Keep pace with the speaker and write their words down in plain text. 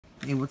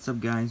Hey, what's up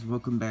guys?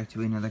 Welcome back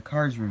to another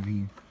cars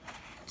review.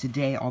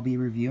 Today I'll be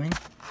reviewing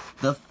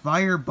the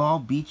Fireball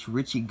Beach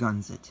Richie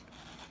gunzit.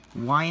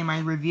 Why am I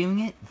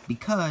reviewing it?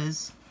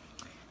 Because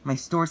my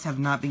stores have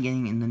not been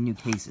getting in the new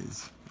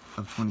cases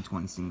of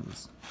 2020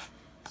 singles.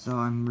 So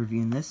I'm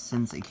reviewing this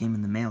since it came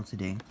in the mail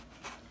today.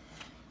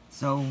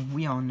 So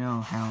we all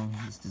know how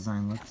this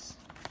design looks.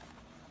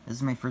 This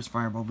is my first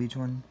Fireball Beach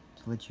one,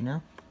 to let you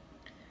know.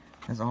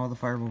 Has all the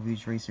Fireball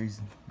Beach racers,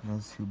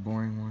 those two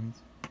boring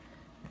ones.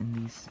 And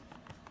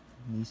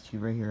these two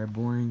right here are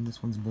boring.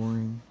 This one's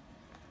boring.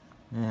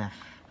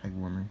 Peg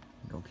warmer.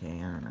 Okay,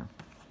 I don't know.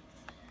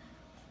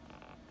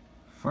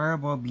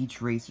 Fireball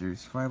Beach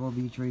Racers. Fireball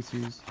Beach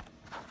Racers.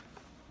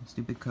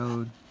 Stupid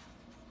code.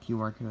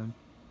 QR code.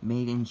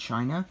 Made in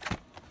China.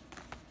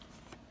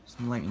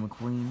 Some Lightning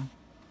McQueen.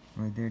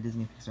 Right there,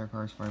 Disney Pixar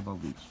Cars, Fireball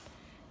Beach.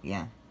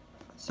 Yeah.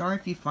 Sorry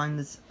if you find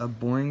this a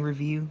boring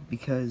review,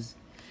 because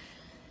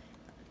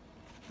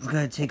it's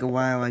gonna take a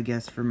while, I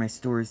guess, for my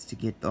stores to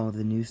get all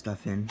the new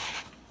stuff in.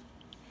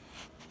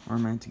 Or I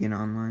might to get it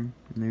online.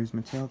 And there's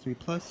Mattel 3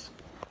 Plus.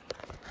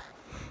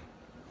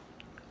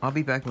 I'll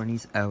be back when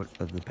he's out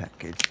of the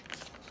package.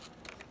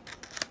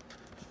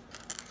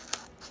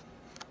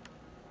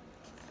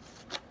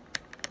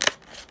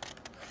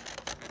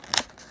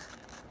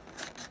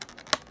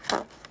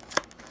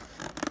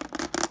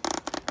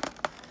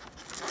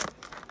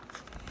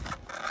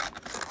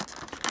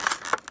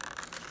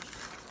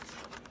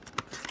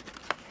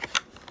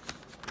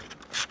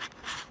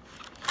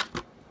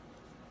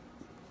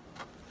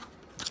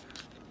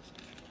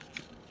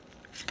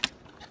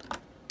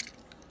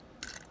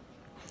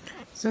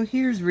 So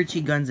here's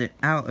Richie Gunzit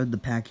out of the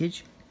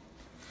package.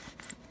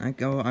 I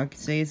could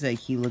say is that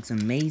he looks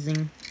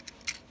amazing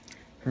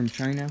from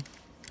China.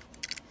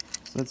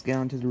 So let's get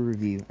on to the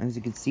review. As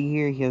you can see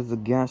here, he has the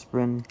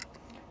Gasprin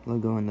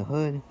logo on the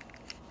hood.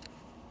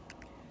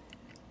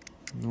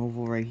 An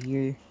oval right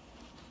here.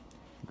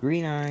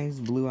 Green eyes,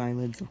 blue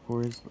eyelids, of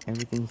course.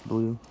 Everything's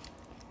blue.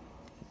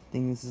 I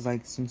think this is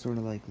like some sort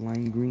of like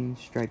lime green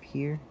stripe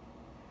here.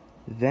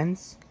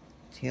 Vents,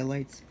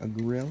 taillights, a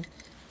grille.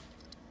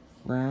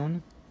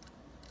 Frown.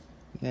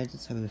 Yeah, I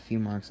just have a few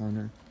marks on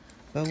her,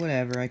 but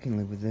whatever, I can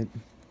live with it.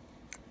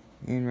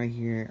 And right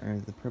here are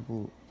the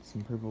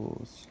some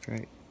purple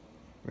stripe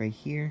right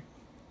here,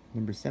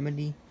 number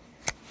 70.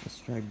 A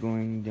stripe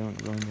going down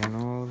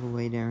all the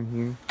way down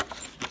here.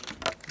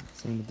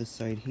 Same with this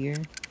side here.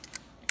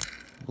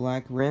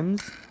 Black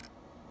rims.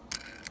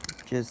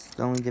 Just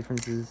the only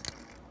difference is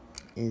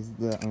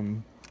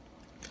the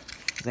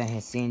that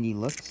has sandy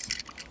looks.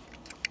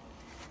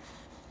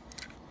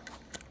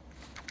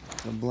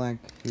 The black,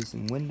 here's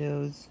some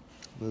windows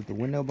with the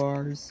window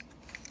bars,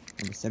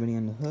 number 70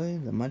 on the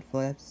hood, the mud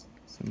flaps,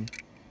 some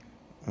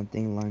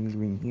thing lime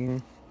green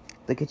here.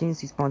 The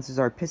contingency sponsors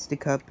are Pista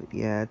Cup.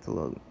 Yeah, it's a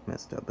little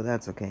messed up, but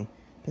that's okay.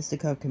 Pista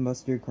Cup,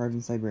 Combustor, Carbon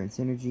Cyber, and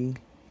Synergy.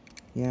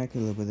 Yeah, I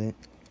could live with it.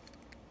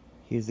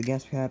 Here's the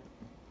gas cap,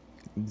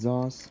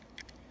 exhaust,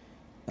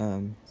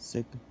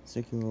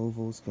 circular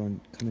ovals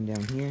coming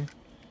down here.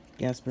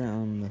 Gasprin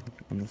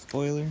on the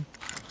spoiler.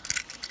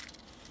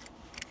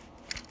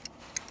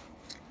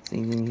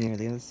 Same thing here,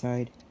 the other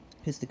side.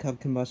 Pista Cup,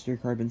 Combustor,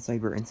 Carbon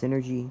Cyber, and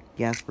Synergy.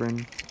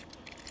 Gasprin.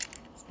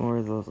 It's more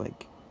of those,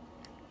 like,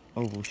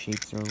 oval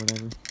shapes or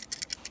whatever.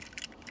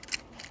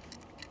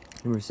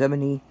 Number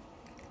 70.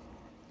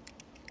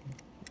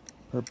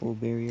 Purple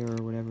barrier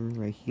or whatever.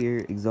 Right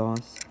here,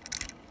 exhaust.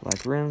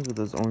 Black rims with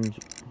those orange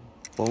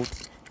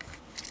bolts.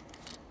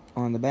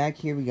 On the back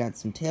here, we got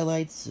some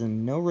taillights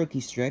and no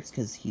rookie stripes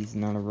because he's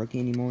not a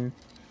rookie anymore.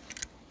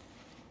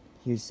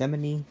 Here's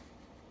 70.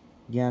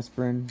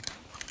 Gasprin.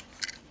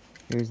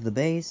 Here's the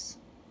base.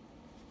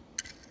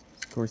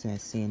 Of course, it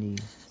has sandy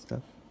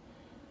stuff.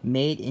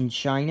 Made in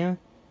China,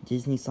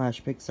 Disney /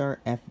 Pixar,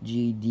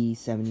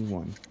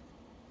 FGD71.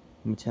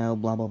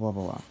 Mattel, blah, blah, blah,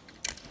 blah, blah.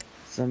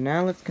 So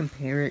now let's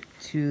compare it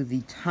to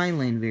the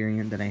Thailand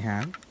variant that I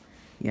have.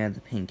 Yeah,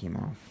 the paint came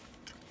off.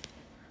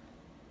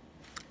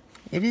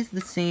 It is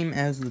the same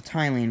as the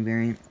Thailand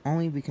variant,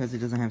 only because it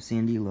doesn't have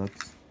sandy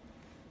looks.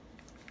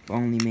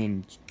 Only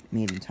made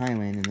in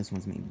Thailand, and this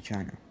one's made in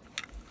China.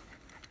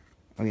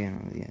 Oh yeah,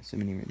 no, yeah,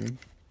 70 right there.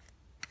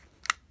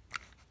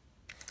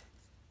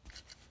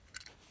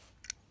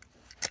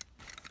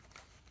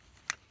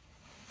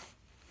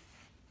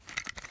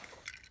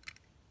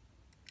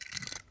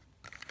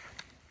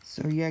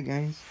 So yeah,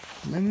 guys,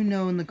 let me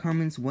know in the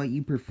comments what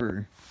you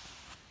prefer.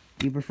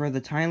 Do you prefer the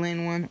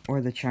Thailand one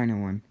or the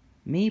China one?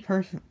 Me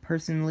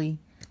personally,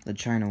 the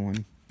China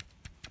one.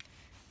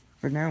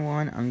 For now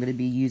on, I'm gonna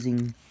be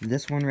using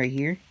this one right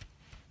here,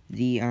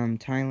 the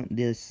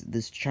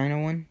this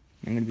China one.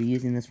 I'm going to be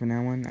using this from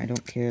now on. I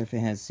don't care if it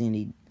has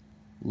sandy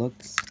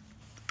looks.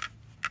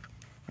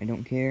 I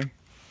don't care.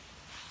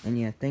 And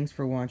yeah, thanks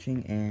for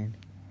watching, and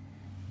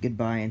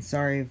goodbye. And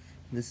sorry if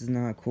this is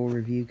not a cool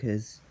review,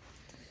 because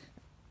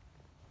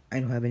I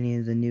don't have any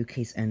of the new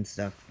case end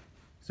stuff.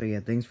 So yeah,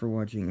 thanks for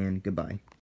watching, and goodbye.